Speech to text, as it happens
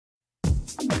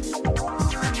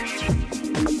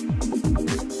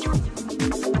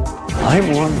I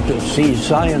want to see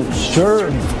science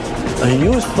serve a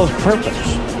useful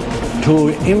purpose to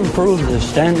improve the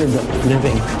standard of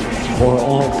living for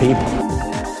all people.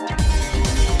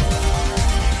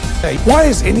 Hey, why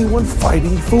is anyone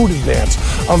fighting food advance?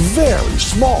 A very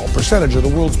small percentage of the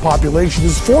world's population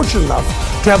is fortunate enough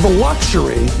to have the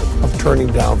luxury of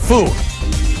turning down food.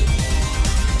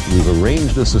 We've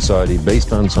arranged a society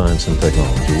based on science and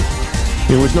technology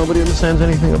in which nobody understands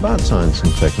anything about science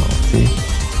and technology.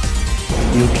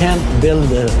 You can't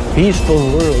build a peaceful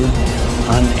world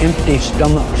on empty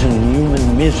stomachs and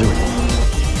human misery.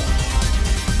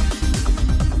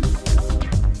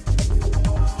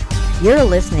 You're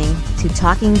listening to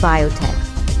Talking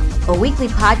Biotech, a weekly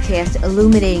podcast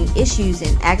illuminating issues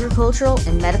in agricultural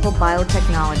and medical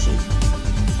biotechnology.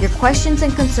 Your questions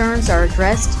and concerns are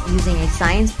addressed using a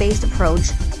science-based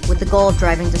approach with the goal of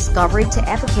driving discovery to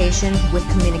application with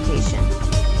communication.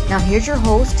 Now here's your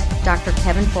host, Dr.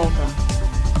 Kevin Folta.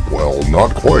 Well,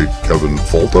 not quite Kevin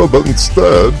Folta, but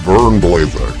instead Vern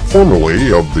Blazek,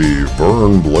 formerly of the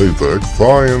Vern Blazek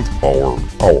Science Power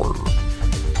Hour.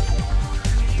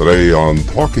 Today on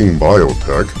Talking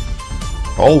Biotech,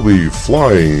 I'll be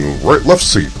flying right left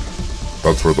seat.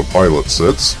 That's where the pilot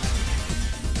sits.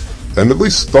 And at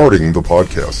least starting the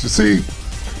podcast. You see,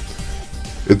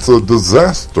 it's a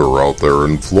disaster out there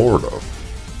in Florida.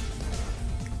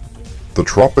 The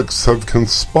tropics have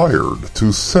conspired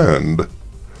to send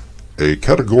a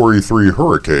Category 3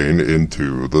 hurricane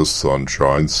into the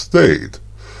Sunshine State,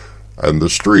 and the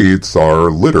streets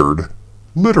are littered,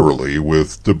 literally,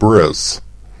 with debris.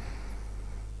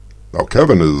 Now,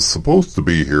 Kevin is supposed to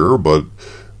be here, but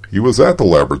he was at the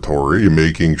laboratory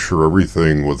making sure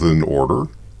everything was in order,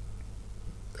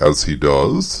 as he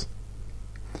does.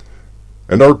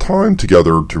 And our time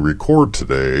together to record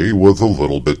today was a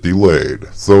little bit delayed,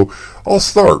 so I'll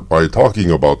start by talking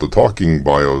about the Talking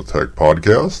Biotech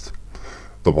podcast,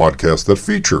 the podcast that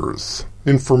features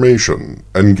information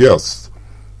and guests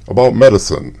about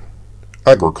medicine,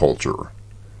 agriculture,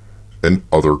 and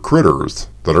other critters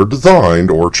that are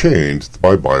designed or changed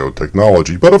by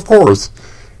biotechnology. But of course,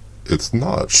 it's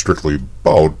not strictly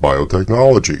about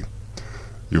biotechnology.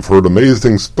 You've heard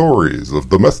amazing stories of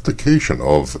domestication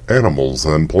of animals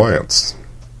and plants.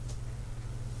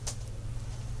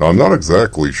 Now, I'm not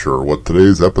exactly sure what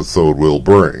today's episode will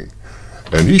bring,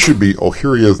 and he should be, oh,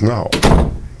 here he is now.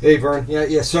 Hey, Vern.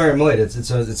 Yeah. Sorry, I'm late.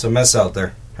 It's a mess out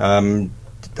there.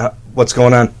 What's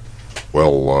going on?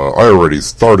 Well, I already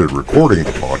started recording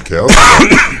the podcast.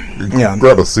 Yeah.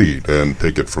 Grab a seat and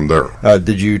take it from there.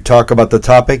 Did you talk about the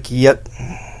topic yet?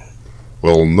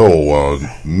 Well, no,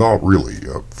 not really.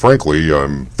 Frankly,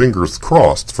 I'm fingers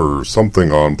crossed for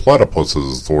something on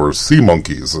platypuses or sea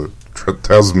monkeys,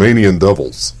 Tasmanian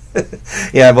devils.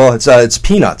 Yeah, well, it's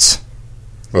peanuts.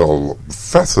 Well,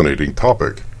 fascinating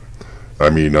topic. I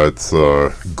mean, it's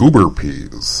goober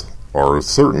peas are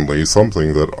certainly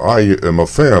something that I am a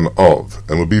fan of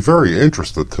and would be very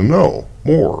interested to know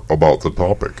more about the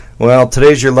topic. Well,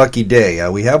 today's your lucky day.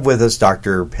 We have with us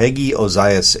Dr. Peggy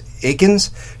Ozias-Akins.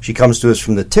 She comes to us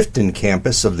from the Tifton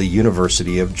campus of the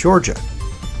University of Georgia.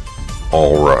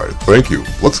 All right, thank you.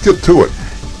 Let's get to it.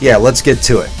 Yeah, let's get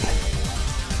to it.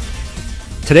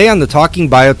 Today on the Talking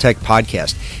Biotech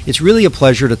podcast, it's really a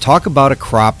pleasure to talk about a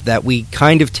crop that we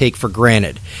kind of take for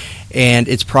granted. And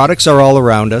its products are all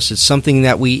around us. It's something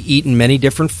that we eat in many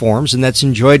different forms and that's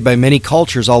enjoyed by many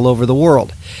cultures all over the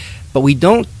world. But we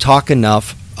don't talk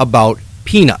enough about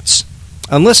peanuts,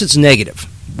 unless it's negative.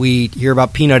 We hear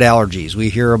about peanut allergies. We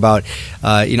hear about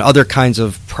other kinds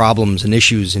of problems and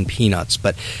issues in peanuts.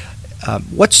 But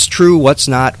what's true, what's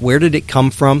not, where did it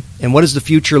come from, and what does the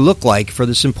future look like for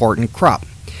this important crop?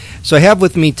 So I have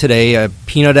with me today a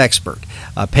peanut expert.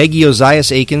 Peggy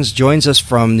Ozias-Akins joins us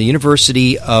from the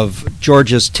University of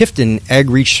Georgia's Tifton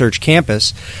Ag Research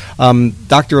Campus.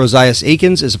 Dr.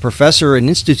 Ozias-Akins is a professor and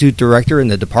institute director in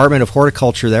the Department of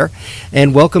Horticulture there.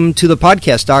 And welcome to the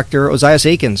podcast, Dr.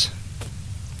 Ozias-Akins.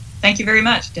 Thank you very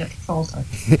much, Dr. Folta.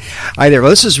 Hi there. Well,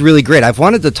 this is really great. I've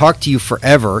wanted to talk to you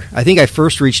forever. I think I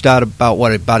first reached out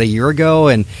about a year ago,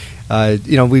 and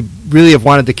we really have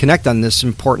wanted to connect on this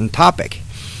important topic.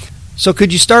 So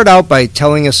could you start out by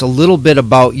telling us a little bit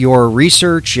about your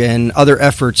research and other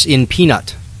efforts in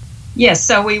peanut? Yes,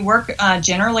 so we work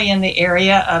generally in the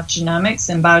area of genomics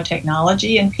and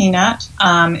biotechnology in peanut,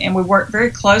 and we work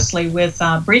very closely with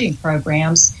breeding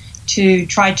programs to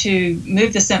try to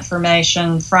move this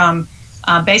information from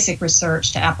basic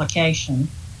research to application.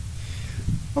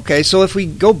 Okay, so if we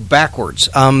go backwards,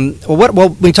 when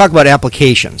we talk about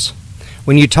applications,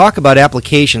 When you talk about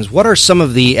applications, what are some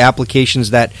of the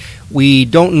applications that we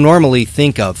don't normally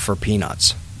think of for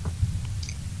peanuts?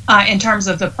 In terms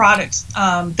of the products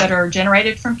that are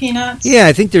generated from peanuts? Yeah,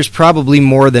 I think there's probably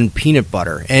more than peanut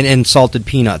butter and salted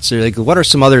peanuts. Like, what are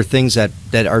some other things that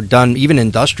are done even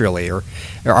industrially, or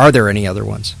are there any other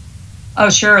ones? Oh,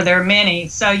 sure, there are many.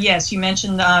 So, yes, you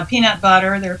mentioned peanut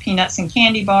butter. There are peanuts in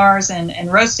candy bars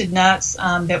and roasted nuts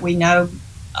that we know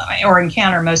or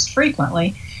encounter most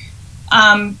frequently.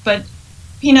 But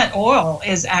peanut oil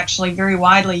is actually very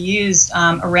widely used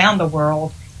around the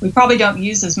world. We probably don't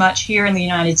use as much here in the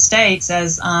United States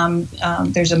as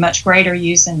there's a much greater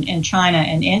use in China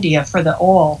and India for the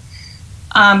oil.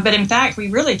 But in fact, we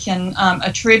really can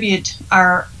attribute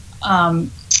our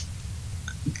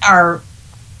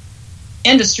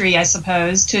industry, I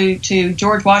suppose, to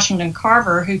George Washington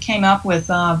Carver, who came up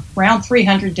with around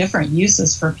 300 different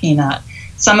uses for peanut.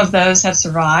 Some of those have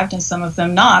survived and some of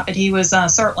them not, but he was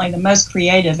certainly the most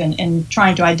creative in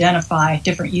trying to identify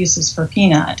different uses for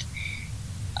peanut.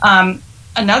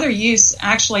 Another use,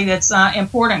 actually, that's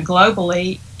important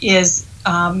globally is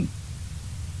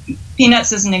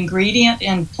peanuts as an ingredient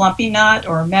in plumpy nut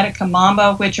or medica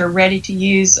mambo, which are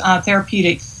ready-to-use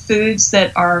therapeutic foods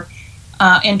that are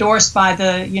endorsed by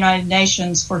the United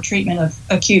Nations for treatment of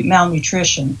acute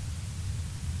malnutrition.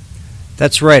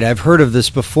 That's right. I've heard of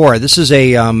this before. This is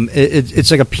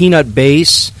it's like a peanut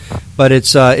base, but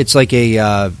it's like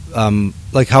a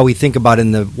like how we think about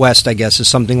in the West, I guess, is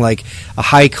something like a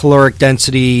high caloric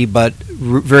density, but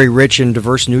very rich in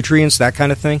diverse nutrients, that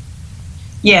kind of thing.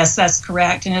 Yes, that's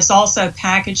correct. And it's also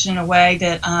packaged in a way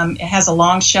that it has a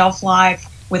long shelf life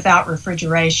without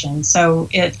refrigeration. So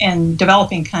in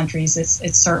developing countries,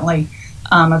 it's certainly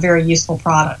a very useful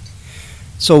product.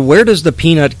 So where does the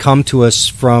peanut come to us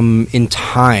from in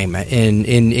time,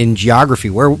 in geography?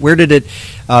 Where did it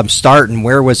start, and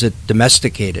where was it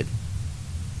domesticated?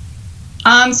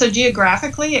 So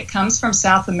geographically, it comes from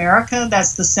South America.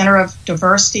 That's the center of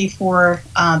diversity for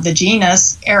the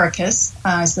genus Ericus,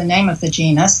 is the name of the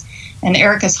genus. And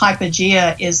Ericus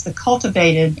hypogea is the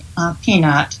cultivated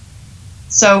peanut.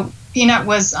 So peanut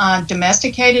was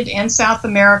domesticated in South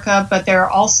America, but there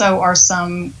also are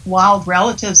some wild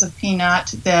relatives of peanut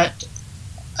that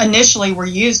initially were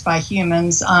used by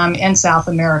humans in South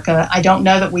America. I don't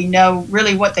know that we know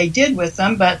really what they did with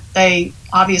them, but they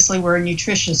obviously were a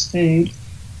nutritious food.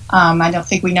 I don't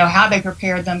think we know how they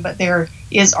prepared them, but there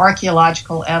is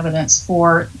archaeological evidence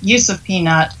for use of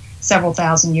peanut several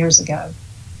thousand years ago.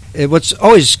 What's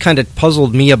always kind of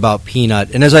puzzled me about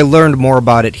peanut, and as I learned more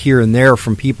about it here and there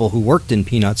from people who worked in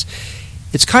peanuts,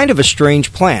 it's kind of a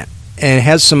strange plant, and it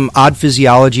has some odd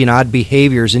physiology and odd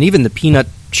behaviors, and even the peanut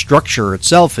structure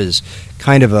itself is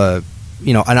kind of an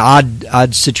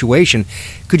odd situation.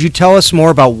 Could you tell us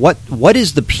more about what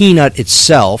is the peanut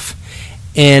itself,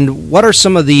 and what are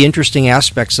some of the interesting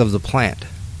aspects of the plant?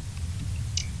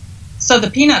 So the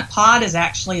peanut pod is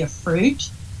actually a fruit.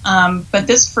 But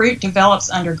this fruit develops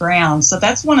underground, so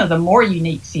that's one of the more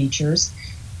unique features.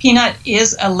 Peanut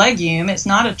is a legume; it's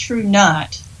not a true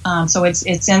nut, so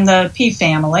it's in the pea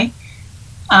family.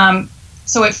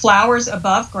 So it flowers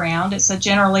above ground. It's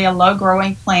generally a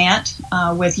low-growing plant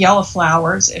with yellow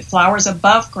flowers. It flowers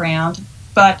above ground,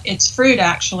 but its fruit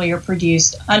actually are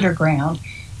produced underground.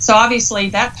 So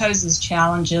obviously that poses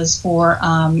challenges for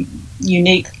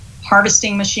unique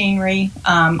harvesting machinery,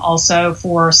 also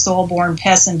for soil-borne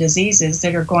pests and diseases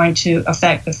that are going to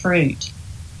affect the fruit.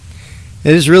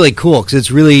 It is really cool because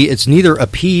it's neither a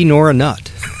pea nor a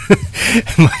nut.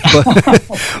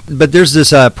 but there's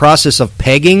this process of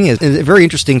pegging. It's a very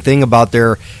interesting thing about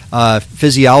their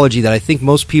physiology that I think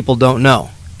most people don't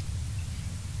know.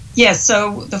 Yes,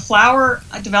 so the flower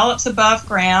develops above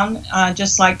ground,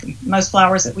 just like most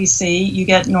flowers that we see. You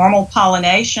get normal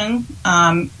pollination.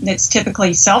 It's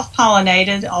typically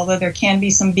self-pollinated, although there can be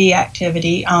some bee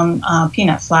activity on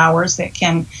peanut flowers that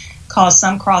can cause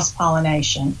some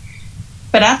cross-pollination.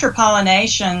 But after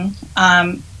pollination,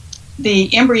 the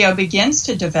embryo begins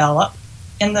to develop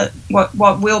in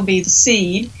what will be the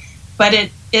seed, but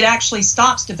it actually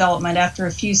stops development after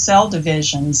a few cell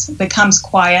divisions, becomes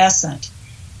quiescent.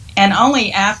 And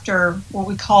only after what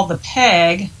we call the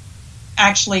peg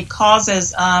actually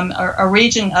causes a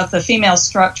region of the female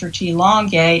structure to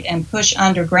elongate and push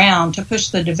underground, to push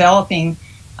the developing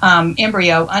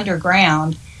embryo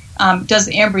underground, does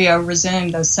the embryo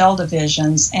resume those cell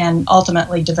divisions and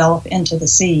ultimately develop into the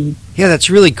seed. Yeah, that's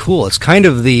really cool. It's kind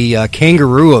of the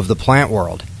kangaroo of the plant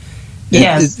world.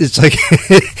 Yes. It's like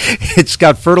it's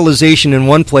got fertilization in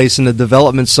one place and the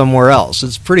development somewhere else.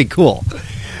 It's pretty cool.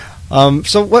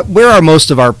 So where are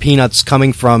most of our peanuts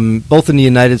coming from, both in the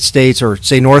United States or,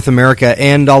 say, North America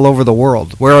and all over the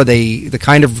world? Where are they, the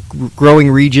kind of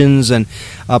growing regions and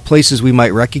places we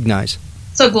might recognize?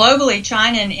 So globally,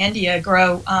 China and India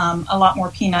grow a lot more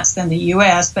peanuts than the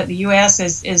U.S., but the U.S.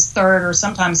 is third or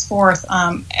sometimes fourth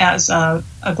as a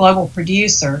global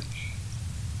producer.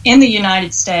 In the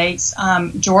United States,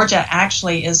 Georgia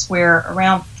actually is where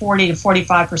around 40 to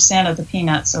 45% of the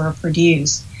peanuts are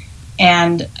produced.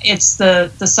 And it's the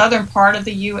southern part of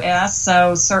the U.S.,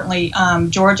 so certainly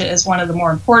Georgia is one of the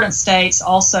more important states.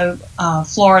 Also,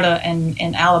 Florida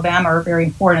and Alabama are very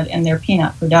important in their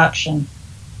peanut production.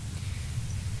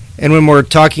 And when we're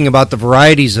talking about the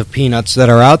varieties of peanuts that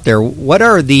are out there, what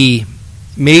are the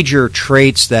major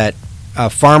traits that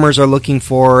farmers are looking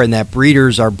for and that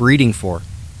breeders are breeding for?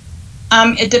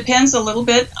 It depends a little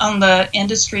bit on the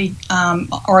industry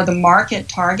or the market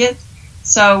target.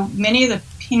 So many of the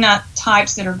peanut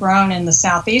types that are grown in the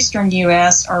southeastern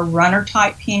U.S. are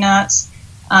runner-type peanuts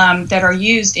that are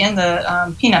used in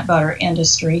the peanut butter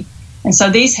industry. And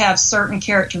so these have certain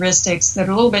characteristics that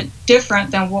are a little bit different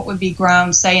than what would be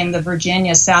grown, say, in the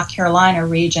Virginia, South Carolina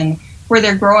region, where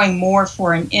they're growing more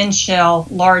for an in-shell,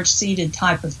 large-seeded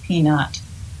type of peanut.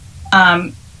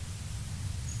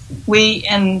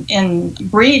 In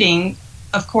breeding,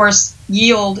 of course,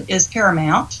 yield is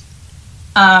paramount.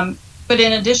 But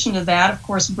in addition to that, of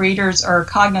course, breeders are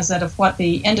cognizant of what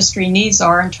the industry needs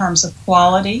are in terms of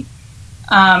quality,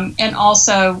 and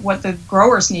also what the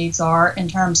growers' needs are in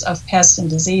terms of pest and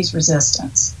disease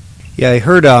resistance. Yeah, I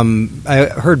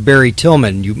heard Barry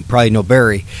Tillman, you probably know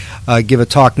Barry, give a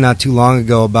talk not too long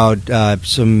ago about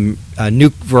some new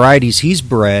varieties he's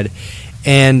bred,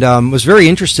 and was very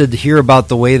interested to hear about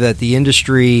the way that the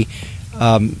industry,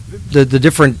 the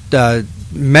different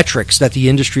metrics that the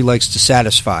industry likes to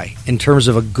satisfy in terms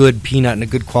of a good peanut and a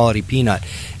good quality peanut.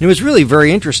 And it was really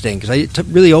very interesting because it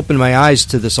really opened my eyes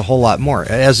to this a whole lot more,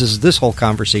 as is this whole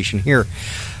conversation here.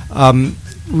 I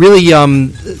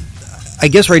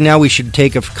guess right now we should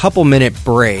take a couple-minute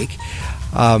break.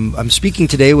 I'm speaking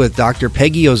today with Dr.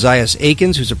 Peggy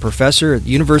Ozias-Akins, who's a professor at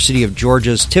the University of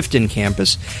Georgia's Tifton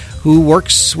campus, who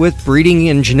works with breeding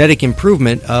and genetic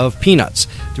improvement of peanuts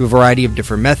through a variety of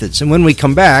different methods. And when we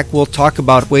come back, we'll talk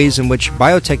about ways in which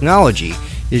biotechnology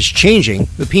is changing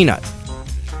the peanut.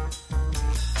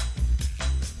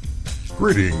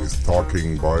 Greetings,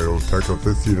 Talking Biotech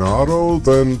aficionados,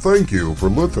 and thank you for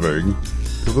listening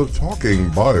to the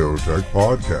Talking Biotech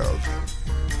podcast.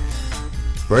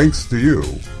 Thanks to you.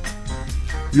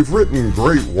 You've written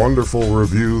great, wonderful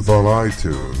reviews on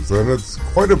iTunes, and it's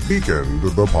quite a beacon to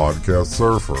the podcast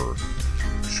surfer.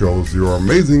 Shows your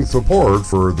amazing support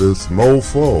for this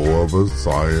mofo of a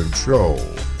science show.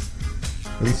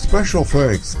 And special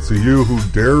thanks to you who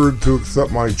dared to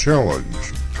accept my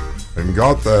challenge and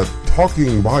got that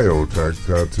Talking Biotech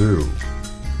tattoo.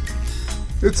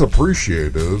 It's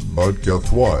appreciated, but guess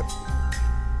what?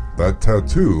 That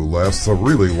tattoo lasts a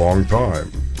really long time.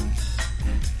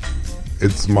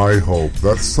 It's my hope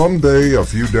that someday, a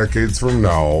few decades from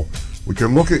now, we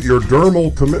can look at your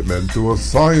dermal commitment to a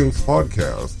science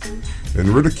podcast and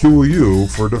ridicule you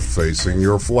for defacing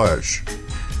your flesh.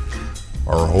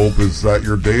 Our hope is that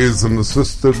your days in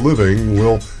assisted living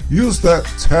will use that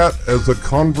tat as a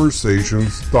conversation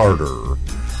starter,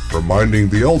 reminding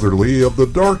the elderly of the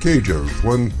dark ages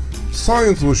when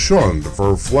science was shunned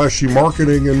for flashy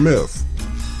marketing and myth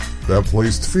that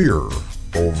placed fear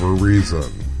over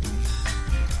reason.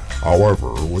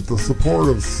 However, with the support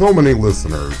of so many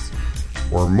listeners,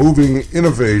 we're moving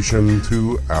innovation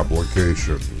to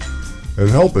application and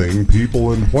helping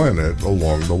people and planet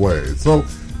along the way. So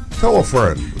tell a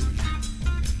friend,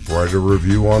 write a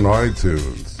review on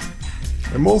iTunes,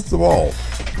 and most of all,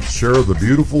 share the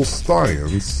beautiful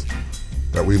science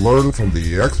that we learn from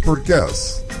the expert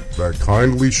guests that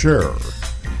kindly share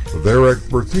their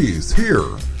expertise here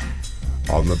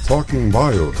on the Talking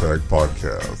Biotech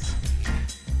podcast.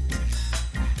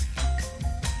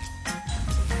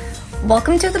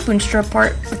 Welcome to the Boonstra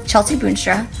Report with Chelsea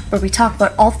Boonstra, where we talk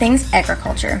about all things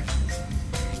agriculture.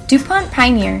 DuPont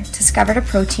Pioneer discovered a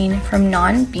protein from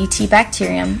non-Bt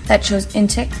bacterium that shows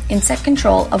insect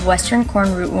control of western corn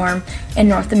rootworm in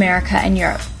North America and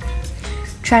Europe.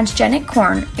 Transgenic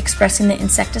corn expressing the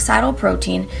insecticidal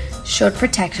protein showed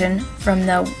protection from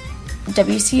the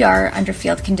WCR under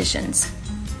field conditions.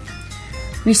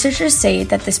 Researchers say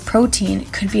that this protein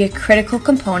could be a critical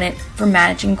component for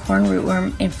managing corn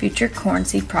rootworm in future corn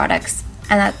seed products,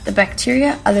 and that the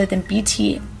bacteria other than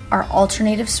Bt are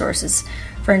alternative sources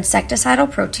for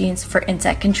insecticidal proteins for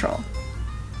insect control.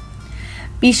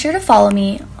 Be sure to follow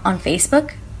me on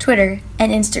Facebook, Twitter,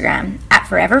 and Instagram at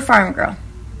Forever Farm Girl.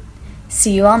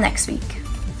 See you all next week.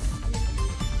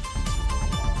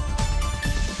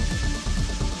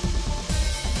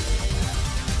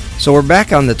 So we're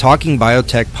back on the Talking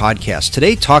Biotech podcast.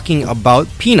 Today talking about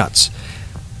peanuts.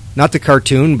 Not the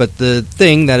cartoon, but the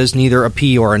thing that is neither a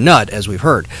pea or a nut, as we've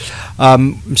heard.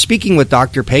 I'm speaking with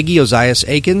Dr. Peggy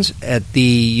Ozias-Akins at the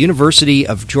University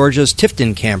of Georgia's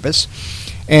Tifton campus.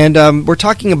 And we're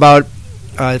talking about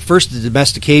first the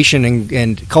domestication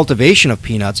and cultivation of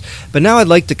peanuts, but now I'd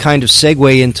like to kind of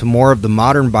segue into more of the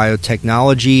modern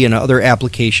biotechnology and other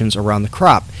applications around the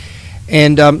crop.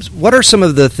 And what are some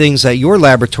of the things that your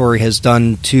laboratory has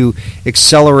done to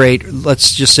accelerate,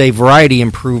 let's just say, variety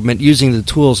improvement using the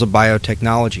tools of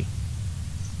biotechnology?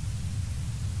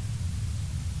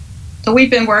 So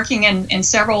we've been working in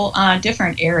several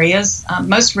different areas.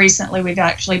 Most recently, we've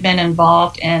actually been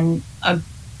involved in a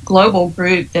global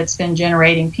group that's been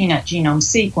generating peanut genome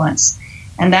sequence,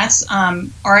 and that's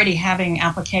already having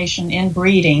application in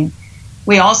breeding.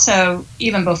 We also,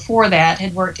 even before that,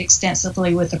 had worked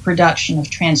extensively with the production of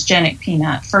transgenic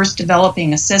peanut, first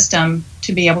developing a system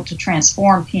to be able to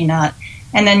transform peanut,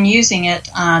 and then using it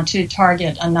to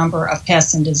target a number of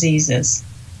pests and diseases.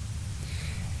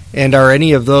 And are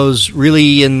any of those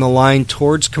really in the line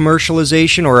towards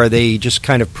commercialization, or are they just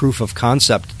kind of proof of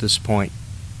concept at this point?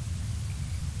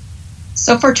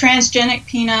 So for transgenic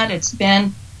peanut, it's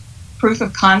been proof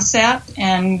of concept,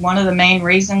 and one of the main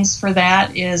reasons for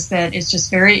that is that it's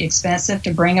just very expensive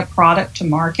to bring a product to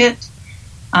market.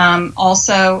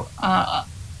 Also,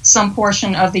 some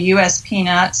portion of the U.S.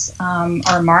 peanuts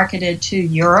are marketed to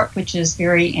Europe, which is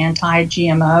very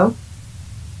anti-GMO.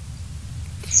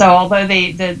 So although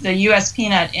the U.S.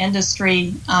 peanut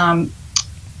industry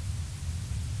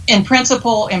in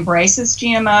principle embraces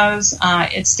GMOs,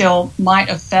 it still might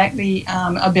affect the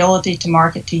ability to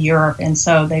market to Europe, and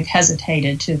so they've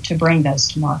hesitated to bring those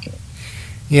to market.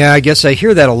 Yeah, I guess I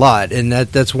hear that a lot, and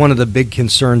that's one of the big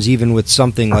concerns even with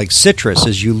something like citrus,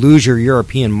 is you lose your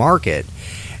European market,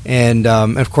 and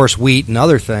of course wheat and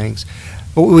other things.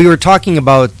 But we were talking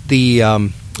about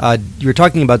you were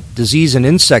talking about disease and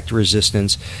insect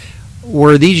resistance.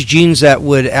 Were these genes that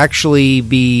would actually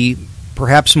be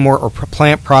perhaps more, or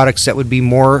plant products that would be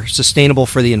more sustainable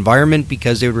for the environment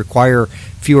because they would require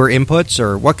fewer inputs,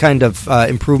 or what kind of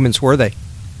improvements were they?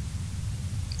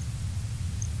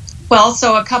 Well,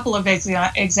 so a couple of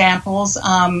examples.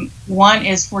 One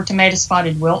is for tomato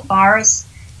spotted wilt virus.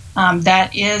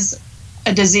 That is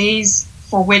a disease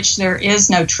for which there is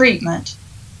no treatment.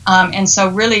 And so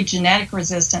really genetic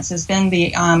resistance has been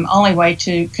the only way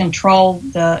to control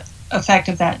the effect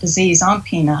of that disease on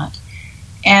peanut.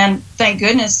 And thank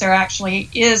goodness there actually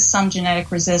is some genetic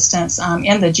resistance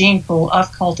in the gene pool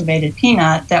of cultivated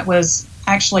peanut that was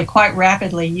actually quite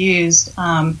rapidly used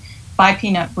by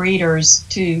peanut breeders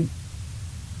to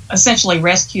essentially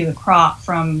rescue the crop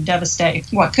from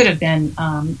what could have been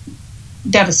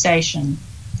devastation.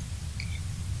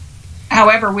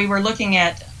 However, we were looking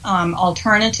at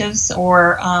alternatives,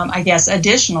 or I guess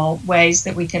additional ways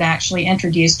that we could actually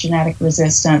introduce genetic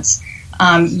resistance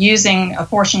using a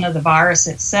portion of the virus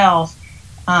itself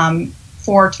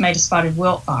for tomato spotted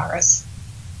wilt virus.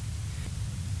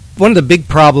 One of the big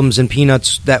problems in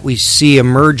peanuts that we see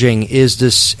emerging is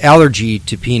this allergy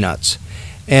to peanuts.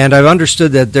 And I've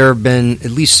understood that there have been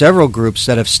at least several groups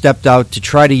that have stepped out to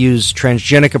try to use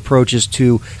transgenic approaches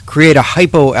to create a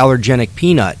hypoallergenic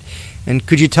peanut. And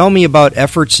could you tell me about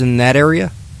efforts in that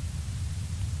area?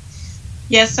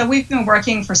 Yes, so we've been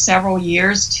working for several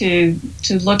years to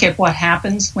look at what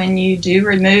happens when you do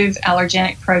remove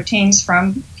allergenic proteins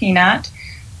from peanut.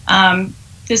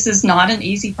 This is not an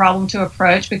easy problem to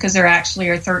approach because there actually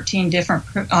are 13 different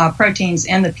proteins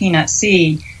in the peanut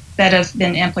seed that have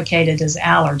been implicated as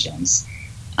allergens.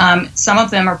 Some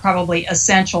of them are probably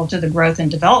essential to the growth and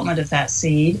development of that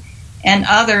seed, and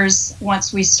others,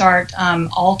 once we start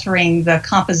altering the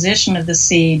composition of the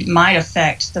seed, might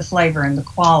affect the flavor and the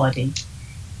quality.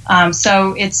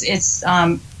 So it's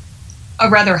a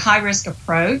rather high-risk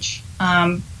approach,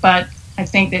 but I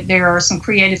think that there are some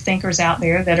creative thinkers out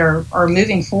there that are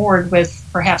moving forward with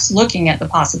perhaps looking at the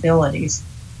possibilities.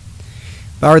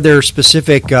 Are there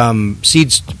specific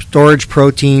seed storage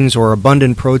proteins or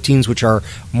abundant proteins which are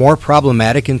more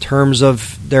problematic in terms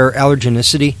of their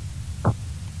allergenicity?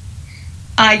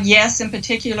 Yes, in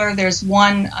particular, there's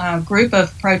one group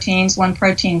of proteins, one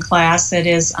protein class that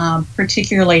is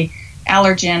particularly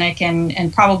allergenic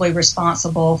and probably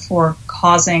responsible for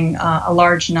causing a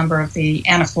large number of the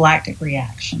anaphylactic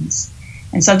reactions.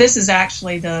 And so this is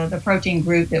actually the protein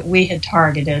group that we had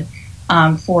targeted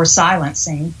for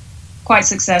silencing quite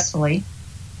successfully.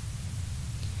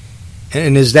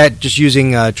 And is that just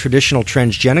using traditional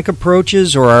transgenic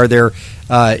approaches, or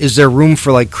is there room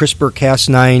for like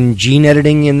CRISPR-Cas9 gene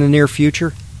editing in the near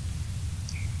future?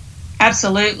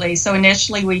 Absolutely. So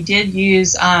initially we did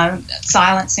use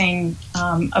silencing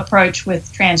approach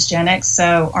with transgenics,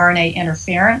 so RNA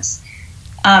interference.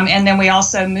 And then we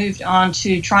also moved on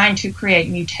to trying to create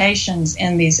mutations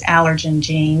in these allergen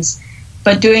genes,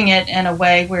 but doing it in a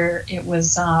way where it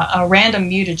was a random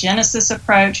mutagenesis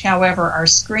approach. However, our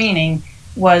screening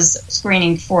was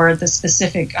screening for the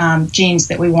specific genes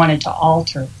that we wanted to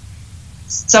alter.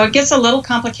 So it gets a little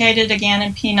complicated again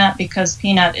in peanut because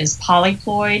peanut is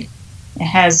polyploid. It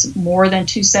has more than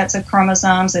 2 sets of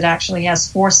chromosomes. It actually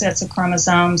has 4 sets of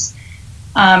chromosomes.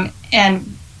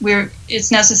 And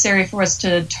it's necessary for us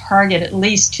to target at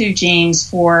least 2 genes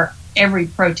for every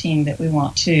protein that we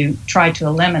want to try to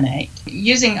eliminate.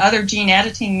 Using other gene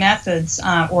editing methods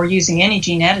or using any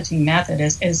gene editing method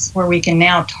is where we can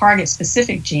now target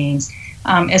specific genes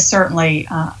is certainly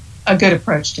a good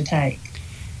approach to take.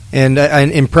 And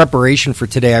in preparation for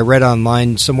today, I read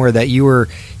online somewhere that you were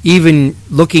even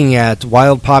looking at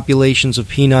wild populations of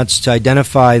peanuts to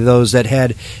identify those that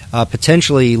had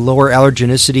potentially lower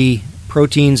allergenicity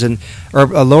proteins or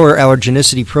lower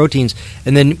allergenicity proteins.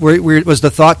 And then was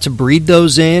the thought to breed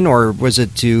those in, or was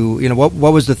it to,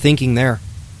 what was the thinking there?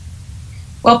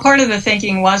 Well, part of the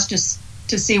thinking was just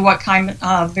to see what kind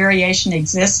of variation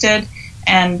existed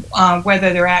and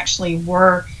whether there actually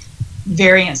were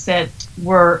variants that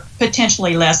were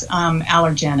potentially less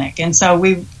allergenic. And so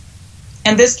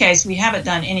in this case, we haven't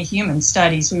done any human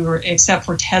studies. Except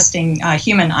for testing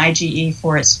human IgE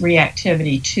for its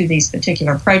reactivity to these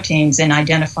particular proteins and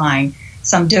identifying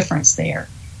some difference there.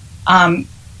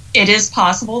 It is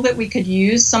possible that we could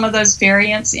use some of those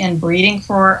variants in breeding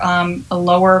for a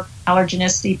lower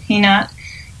allergenicity peanut.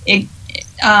 It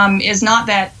is not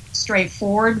that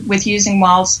straightforward with using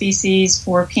wild species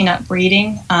for peanut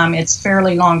breeding. It's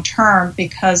fairly long term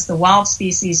because the wild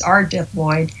species are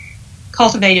diploid.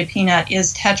 Cultivated peanut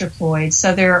is tetraploid,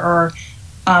 so there are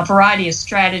a variety of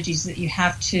strategies that you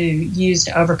have to use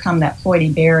to overcome that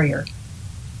ploidy barrier.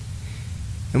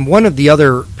 And one of the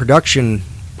other production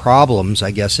problems,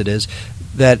 I guess it is,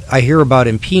 that I hear about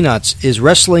in peanuts is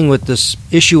wrestling with this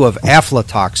issue of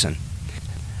aflatoxin.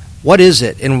 What is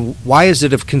it, and why is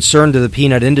it of concern to the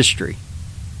peanut industry?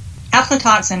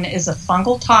 Aflatoxin is a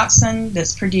fungal toxin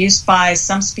that's produced by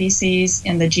some species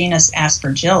in the genus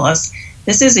Aspergillus.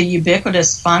 This is a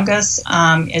ubiquitous fungus.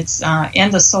 It's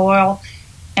in the soil,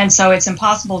 and so it's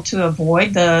impossible to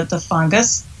avoid the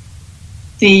fungus.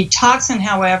 The toxin,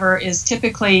 however, is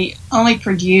typically only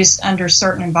produced under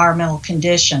certain environmental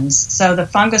conditions. So the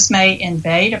fungus may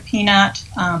invade a peanut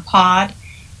pod,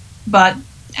 but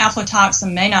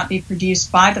aflatoxin may not be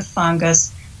produced by the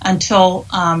fungus until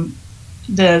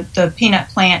the peanut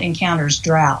plant encounters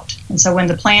drought. And so when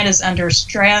the plant is under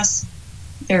stress,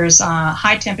 there's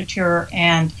high temperature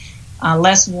and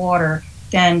less water,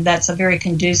 then that's a very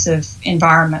conducive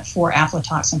environment for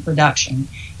aflatoxin production.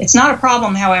 It's not a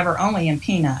problem, however, only in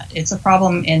peanut. It's a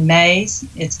problem in maize,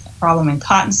 it's a problem in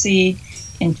cottonseed,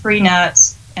 in tree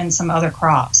nuts, and some other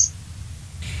crops.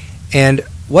 And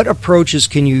what approaches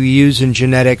can you use in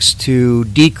genetics to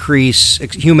decrease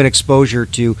human exposure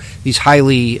to these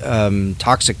highly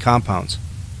toxic compounds?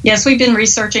 Yes, we've been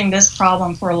researching this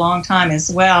problem for a long time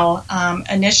as well,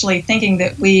 initially thinking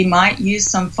that we might use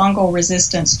some fungal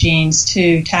resistance genes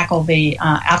to tackle the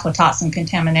aflatoxin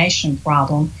contamination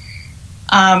problem.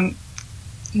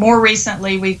 More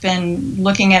recently, we've been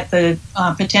looking at the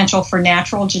potential for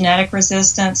natural genetic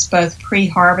resistance, both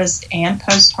pre-harvest and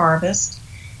post-harvest.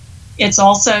 It's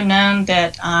also known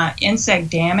that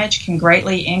insect damage can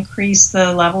greatly increase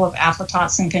the level of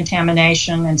aflatoxin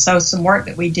contamination, and so some work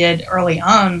that we did early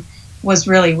on was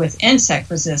really with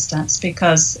insect resistance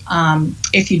because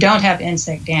if you don't have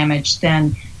insect damage,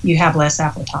 then you have less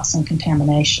aflatoxin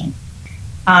contamination.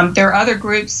 There are other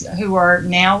groups who are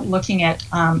now looking at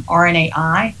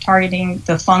RNAi, targeting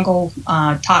the fungal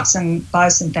toxin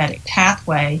biosynthetic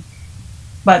pathway,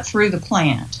 but through the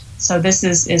plant. So this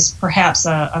is perhaps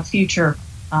a future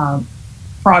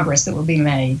progress that will be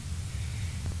made.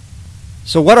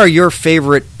 So what are your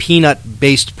favorite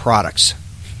peanut-based products?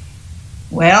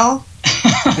 Well,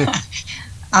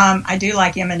 I do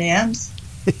like M&Ms.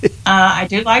 I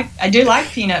do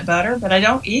like peanut butter, but I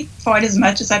don't eat quite as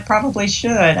much as I probably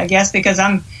should, I guess because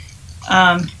I'm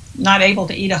not able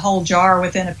to eat a whole jar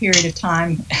within a period of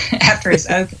time after it's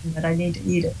opened, but I need to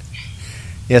eat it.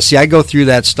 Yeah, see, I go through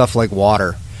that stuff like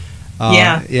water.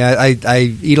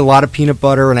 I eat a lot of peanut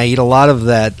butter, and I eat a lot of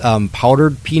that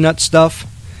powdered peanut stuff.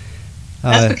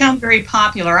 That's become very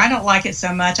popular. I don't like it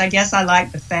so much. I guess I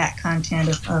like the fat content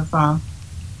of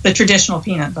the traditional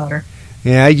peanut butter.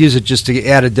 Yeah, I use it just to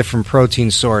add a different protein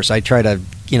source. I try to,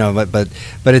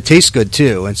 but it tastes good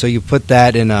too. And so you put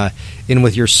that in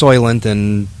with your Soylent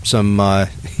and some,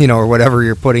 or whatever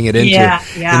you're putting it into. Yeah.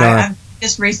 I've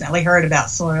just recently heard about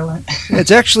Soylent. It's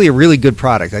actually a really good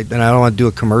product, and I don't want to do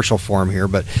a commercial for them here,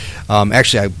 but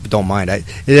actually I don't mind.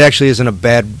 It actually isn't a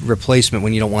bad replacement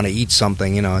when you don't want to eat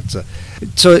something.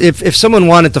 So if someone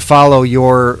wanted to follow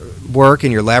your work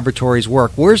and your laboratory's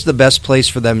work, where's the best place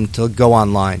for them to go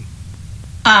online?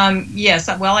 Yes,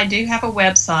 well, I do have a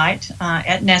website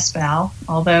at Nestval,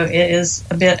 although it is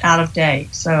a bit out of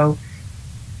date, so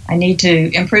I need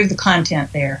to improve the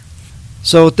content there.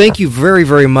 So thank you very,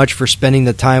 very much for spending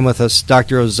the time with us,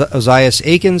 Dr.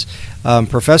 Ozias-Akins,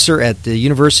 professor at the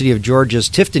University of Georgia's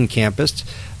Tifton campus.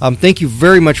 Thank you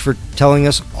very much for telling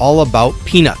us all about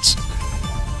peanuts.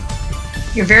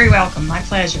 You're very welcome. My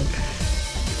pleasure.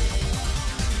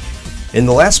 In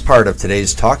the last part of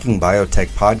today's Talking Biotech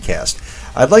podcast,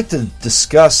 I'd like to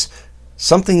discuss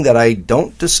something that I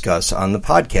don't discuss on the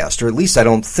podcast, or at least I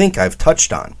don't think I've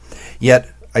touched on. Yet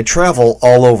I travel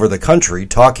all over the country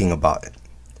talking about it.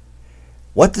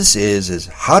 What this is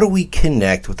how do we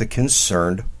connect with the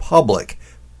concerned public,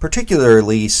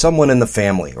 particularly someone in the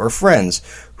family or friends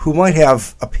who might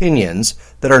have opinions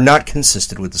that are not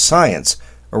consistent with the science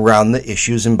around the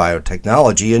issues in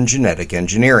biotechnology and genetic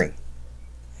engineering.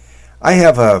 I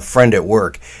have a friend at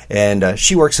work, and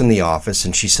she works in the office,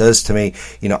 and she says to me,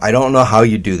 I don't know how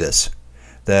you do this.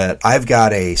 That I've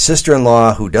got a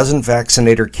sister-in-law who doesn't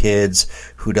vaccinate her kids,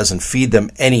 who doesn't feed them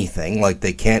anything, like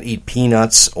they can't eat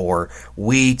peanuts or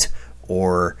wheat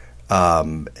or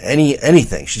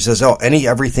anything. She says,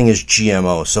 everything is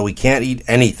GMO, so we can't eat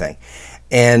anything.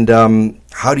 And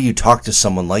how do you talk to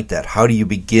someone like that? How do you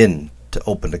begin to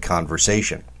open a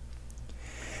conversation?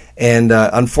 And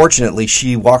unfortunately,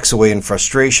 she walks away in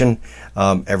frustration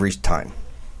every time.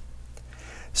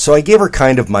 So I gave her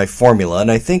kind of my formula, and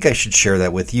I think I should share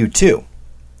that with you too.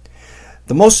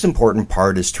 The most important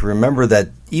part is to remember that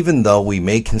even though we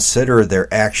may consider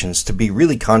their actions to be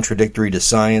really contradictory to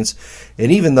science,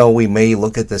 and even though we may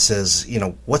look at this as,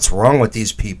 what's wrong with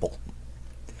these people,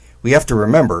 we have to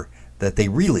remember that they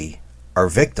really are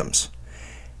victims.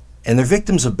 And they're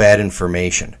victims of bad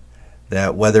information.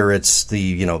 That whether it's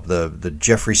the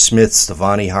Jeffrey Smiths, the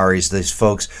Vani Haris, these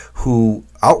folks who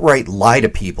outright lie to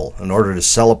people in order to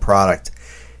sell a product,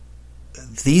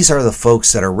 these are the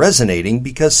folks that are resonating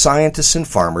because scientists and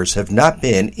farmers have not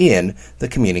been in the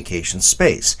communication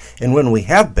space. And when we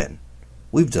have been,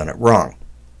 we've done it wrong.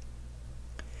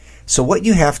 So what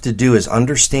you have to do is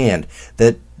understand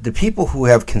that the people who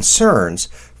have concerns,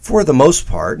 for the most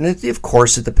part, and of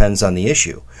course it depends on the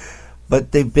issue,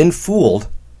 but they've been fooled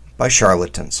by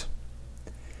charlatans.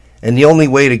 And the only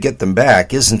way to get them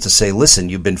back isn't to say, listen,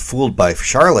 you've been fooled by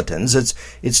charlatans.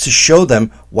 It's to show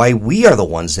them why we are the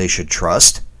ones they should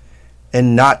trust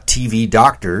and not TV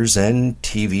doctors and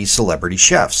TV celebrity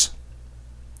chefs.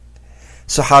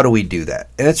 So how do we do that?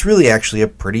 And it's really actually a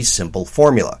pretty simple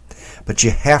formula. But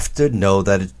you have to know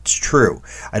that it's true.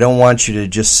 I don't want you to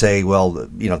just say,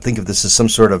 think of this as some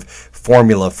sort of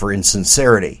formula for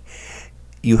insincerity.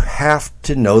 You have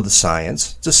to know the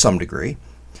science to some degree,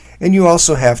 and you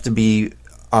also have to be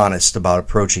honest about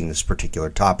approaching this particular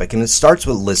topic, and it starts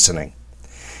with listening.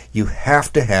 You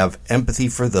have to have empathy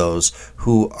for those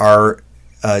who are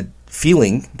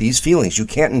feeling these feelings. You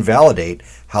can't invalidate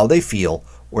how they feel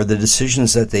or the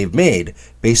decisions that they've made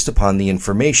based upon the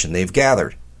information they've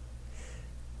gathered.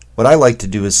 What I like to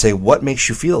do is say, what makes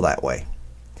you feel that way?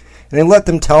 And then let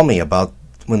them tell me about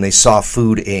when they saw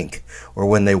Food Inc., or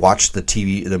when they watched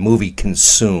the movie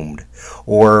Consumed,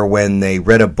 or when they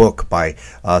read a book by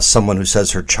someone who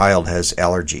says her child has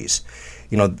allergies.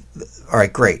 All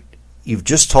right, great. You've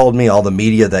just told me all the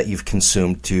media that you've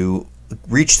consumed to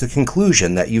reach the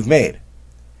conclusion that you've made.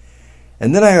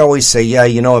 And then I always say,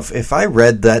 if I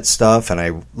read that stuff and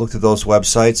I looked at those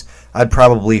websites, I'd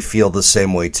probably feel the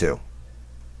same way too.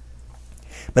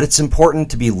 But it's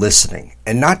important to be listening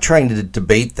and not trying to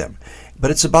debate them. But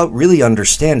it's about really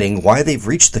understanding why they've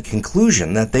reached the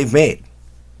conclusion that they've made.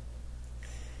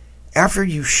 After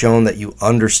you've shown that you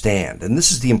understand, and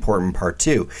this is the important part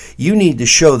too, you need to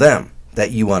show them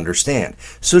that you understand.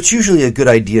 So it's usually a good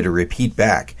idea to repeat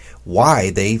back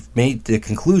why they've made the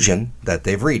conclusion that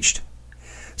they've reached.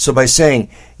 So by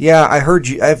saying, I heard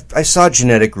you, I saw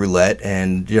Genetic Roulette,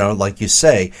 and like you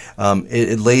say,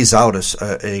 it lays out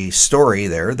a story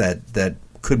there that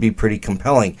could be pretty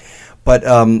compelling. But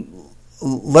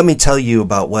let me tell you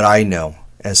about what I know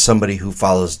as somebody who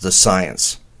follows the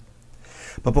science.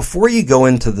 But before you go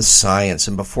into the science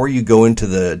and before you go into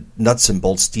the nuts and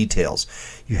bolts details,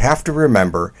 you have to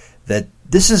remember that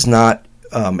this is not,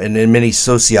 and many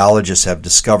sociologists have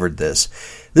discovered this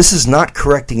is not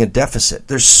correcting a deficit.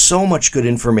 There's so much good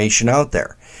information out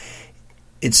there.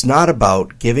 It's not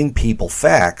about giving people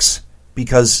facts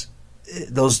because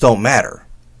those don't matter.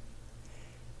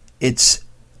 It's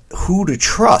who to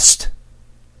trust.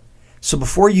 So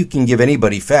before you can give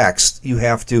anybody facts, you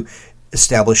have to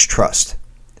establish trust.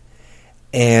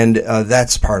 And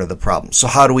that's part of the problem. So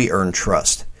how do we earn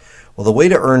trust? Well, the way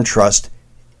to earn trust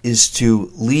is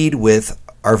to lead with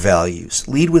our values,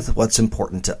 lead with what's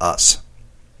important to us.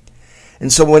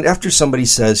 And so after somebody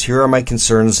says, here are my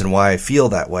concerns and why I feel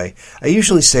that way, I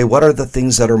usually say, what are the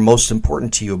things that are most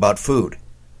important to you about food?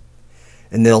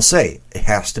 And they'll say, it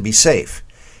has to be safe.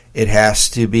 It has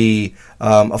to be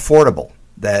affordable.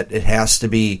 That it has to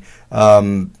be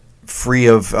free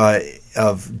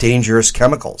of dangerous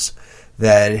chemicals.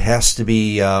 That it has to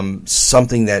be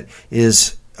something that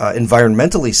is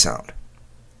environmentally sound.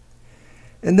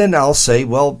 And then I'll say,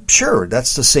 well, sure,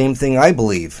 that's the same thing I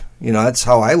believe. That's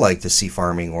how I like to see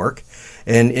farming work.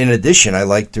 And in addition, I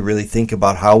like to really think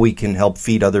about how we can help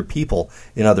feed other people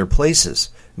in other places,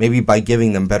 maybe by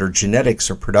giving them better genetics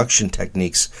or production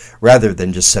techniques rather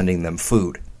than just sending them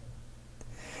food.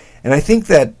 And I think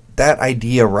that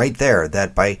idea right there,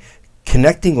 that by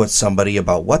connecting with somebody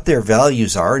about what their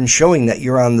values are and showing that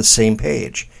you're on the same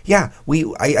page. Yeah,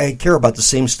 I care about the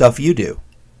same stuff you do.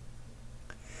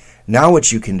 Now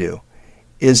what you can do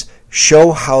is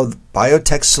show how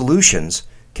biotech solutions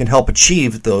can help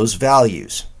achieve those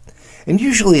values. And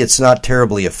usually it's not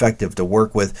terribly effective to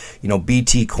work with,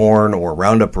 BT corn or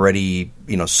Roundup Ready,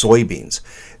 soybeans.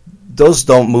 Those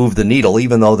don't move the needle,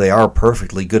 even though they are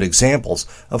perfectly good examples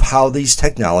of how these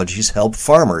technologies help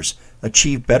farmers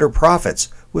achieve better profits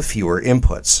with fewer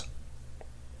inputs.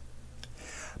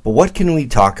 But what can we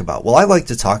talk about? Well, I like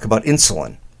to talk about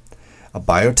insulin, a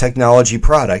biotechnology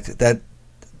product that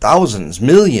thousands,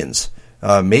 millions,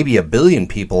 maybe 1 billion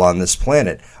people on this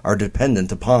planet are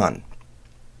dependent upon.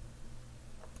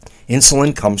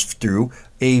 Insulin comes through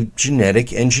a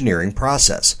genetic engineering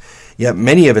process. Yet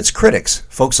many of its critics,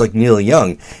 folks like Neil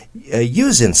Young,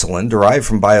 use insulin derived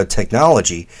from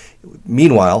biotechnology.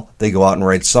 Meanwhile, they go out and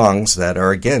write songs that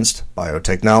are against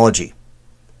biotechnology.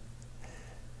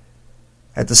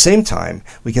 At the same time,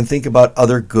 we can think about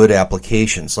other good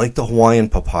applications, like the Hawaiian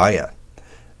papaya.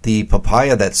 The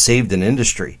papaya that saved an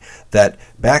industry, that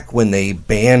back when they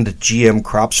banned GM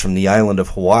crops from the island of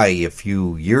Hawaii a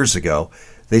few years ago,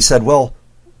 they said, well,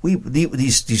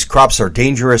 these crops are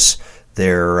dangerous.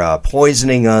 They're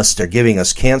poisoning us. They're giving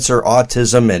us cancer,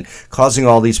 autism, and causing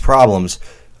all these problems.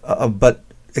 But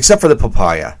except for the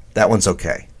papaya, that one's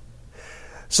okay.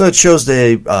 So it shows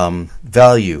the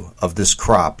value of this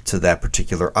crop to that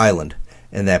particular island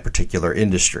and that particular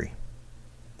industry.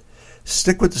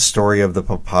 Stick with the story of the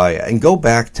papaya and go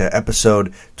back to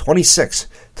episode 26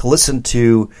 to listen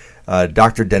to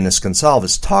Dr. Dennis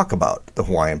Gonsalves talk about the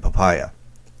Hawaiian papaya.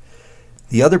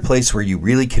 The other place where you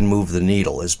really can move the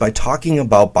needle is by talking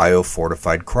about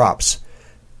biofortified crops.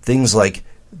 Things like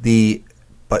the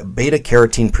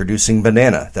beta-carotene producing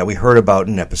banana that we heard about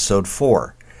in episode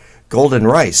 4. Golden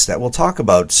rice that we'll talk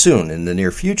about soon in the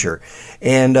near future.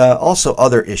 And also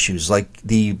other issues like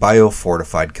the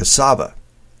biofortified cassava.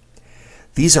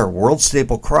 These are world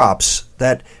staple crops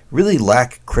that really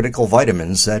lack critical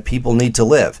vitamins that people need to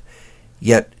live.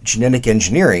 Yet genetic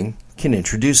engineering can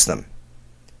introduce them.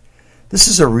 This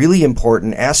is a really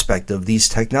important aspect of these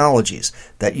technologies,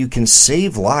 that you can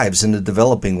save lives in the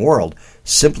developing world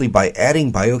simply by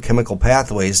adding biochemical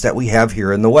pathways that we have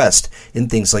here in the West in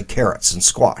things like carrots and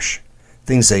squash,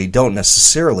 things they don't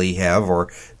necessarily have or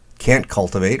can't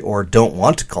cultivate or don't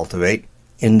want to cultivate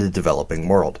in the developing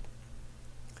world.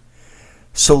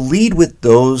 So lead with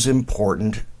those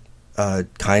important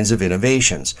kinds of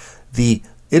innovations, the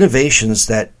innovations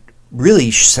that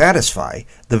really satisfy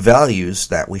the values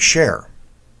that we share.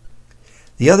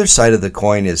 The other side of the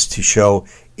coin is to show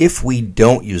if we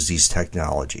don't use these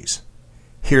technologies,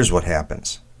 here's what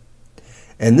happens.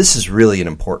 And this is really an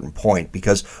important point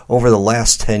because over the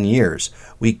last 10 years,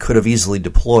 we could have easily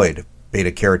deployed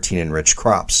beta-carotene-enriched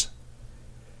crops.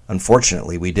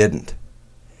 Unfortunately, we didn't.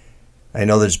 I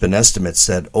know there's been estimates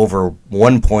that over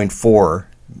 1.4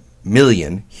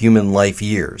 million human life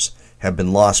years have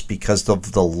been lost because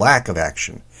of the lack of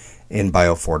action in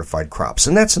biofortified crops.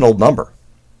 And that's an old number.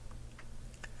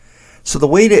 So the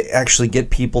way to actually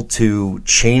get people to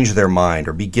change their mind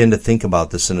or begin to think about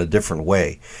this in a different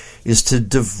way is to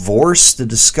divorce the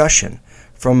discussion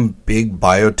from big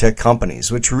biotech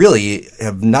companies, which really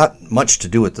have not much to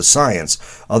do with the science,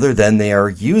 other than they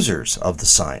are users of the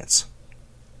science.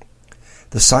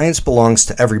 The science belongs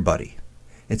to everybody.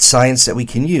 It's science that we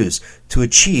can use to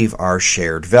achieve our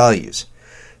shared values.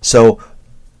 So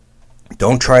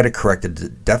don't try to correct a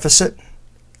deficit.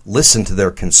 Listen to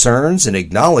their concerns and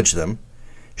acknowledge them.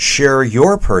 Share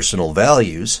your personal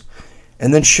values,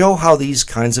 and then show how these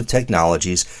kinds of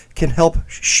technologies can help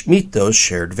meet those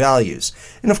shared values.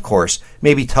 And of course,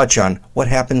 maybe touch on what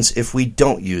happens if we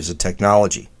don't use a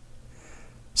technology.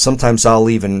 Sometimes I'll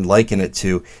even liken it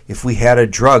to if we had a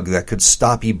drug that could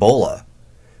stop Ebola,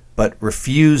 but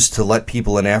refused to let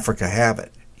people in Africa have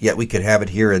it, yet we could have it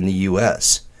here in the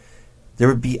U.S. There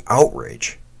would be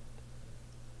outrage.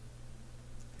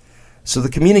 So the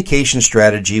communication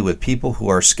strategy with people who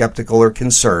are skeptical or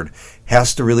concerned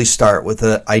has to really start with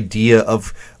the idea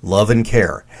of love and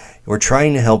care. We're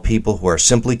trying to help people who are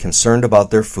simply concerned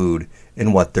about their food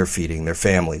and what they're feeding their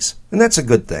families. And that's a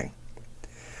good thing.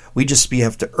 We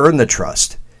have to earn the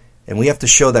trust, and we have to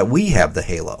show that we have the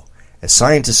halo as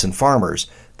scientists and farmers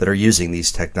that are using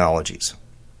these technologies.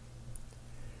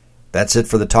 That's it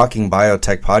for the Talking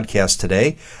Biotech podcast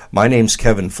today. My name's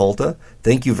Kevin Folta.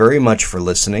 Thank you very much for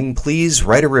listening. Please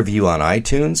write a review on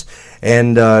iTunes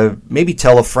and maybe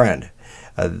tell a friend.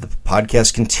 The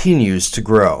podcast continues to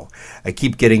grow. I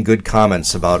keep getting good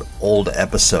comments about old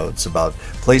episodes, about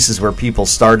places where people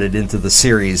started into the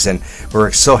series, and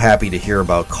we're so happy to hear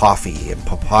about coffee and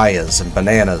papayas and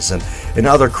bananas and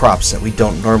other crops that we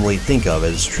don't normally think of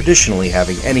as traditionally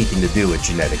having anything to do with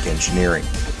genetic engineering.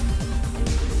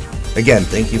 Again,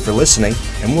 thank you for listening,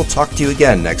 and we'll talk to you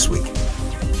again next week.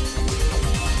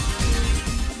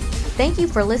 Thank you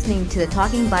for listening to the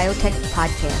Talking Biotech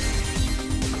podcast.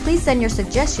 Please send your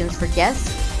suggestions for guests,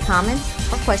 comments,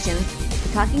 or questions to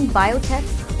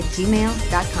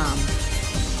talkingbiotech@gmail.com.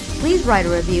 Please write a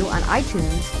review on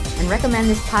iTunes and recommend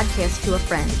this podcast to a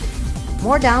friend.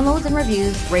 More downloads and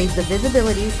reviews raise the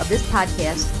visibility of this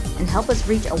podcast and help us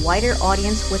reach a wider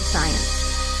audience with science.